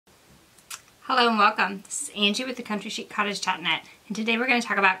Hello and welcome. This is Angie with the CountryChicCottage.net, and today we're going to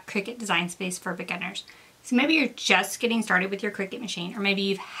talk about Cricut Design Space for beginners. So maybe you're just getting started with your Cricut machine, or maybe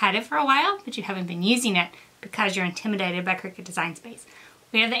you've had it for a while but you haven't been using it because you're intimidated by Cricut Design Space.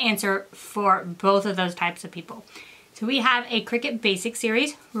 We have the answer for both of those types of people. So we have a Cricut Basic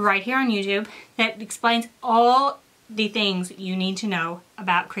series right here on YouTube that explains all the things you need to know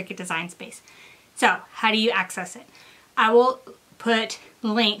about Cricut Design Space. So how do you access it? I will put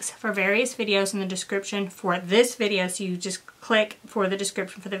links for various videos in the description for this video, so you just click for the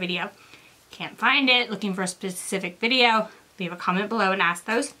description for the video. Can't find it, looking for a specific video, leave a comment below and ask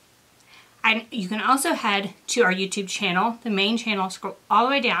those. And you can also head to our YouTube channel, the main channel, scroll all the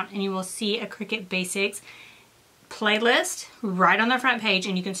way down and you will see a Cricut Basics playlist right on the front page,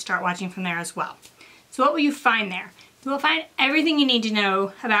 and you can start watching from there as well. So what will you find there? You will find everything you need to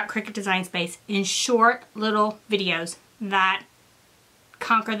know about Cricut Design Space in short little videos that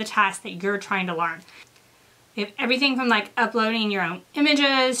conquer the task that you're trying to learn. We have everything from like uploading your own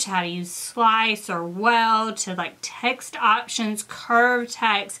images to how to use slice or weld to like text options, curved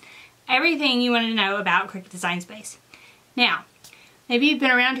text, everything you want to know about Cricut Design Space. Now, maybe you've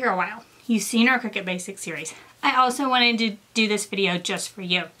been around here a while. You've seen our Cricut Basics series. I also wanted to do this video just for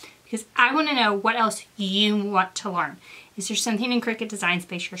you because I want to know what else you want to learn. Is there something in Cricut Design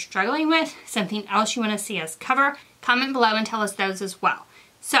Space you're struggling with? Something else you want to see us cover? Comment below and tell us those as well.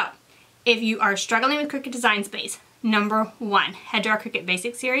 So, if you are struggling with Cricut Design Space, number one, head to our Cricut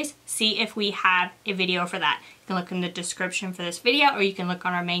Basics series, see if we have a video for that. You can look in the description for this video, or you can look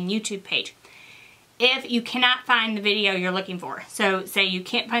on our main YouTube page. If you cannot find the video you're looking for, so say you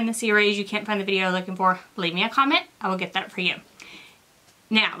can't find the series, you can't find the video you're looking for, leave me a comment, I will get that for you.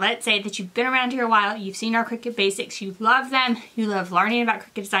 Now, let's say that you've been around here a while, you've seen our Cricut Basics, you love them, you love learning about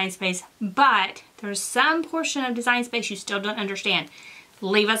Cricut Design Space, but there's some portion of Design Space you still don't understand.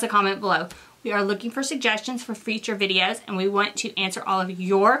 Leave us a comment below. We are looking for suggestions for future videos, and we want to answer all of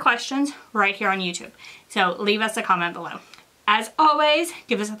your questions right here on YouTube. So leave us a comment below. As always,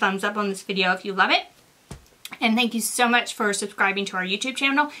 give us a thumbs up on this video if you love it. And thank you so much for subscribing to our YouTube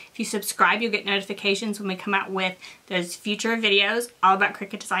channel. If you subscribe, you'll get notifications when we come out with those future videos all about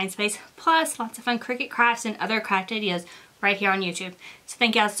Cricut Design Space, plus lots of fun Cricut crafts and other craft ideas right here on YouTube. So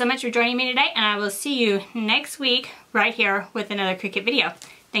thank you all so much for joining me today, and I will see you next week right here with another Cricut video.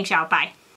 Thanks y'all, bye.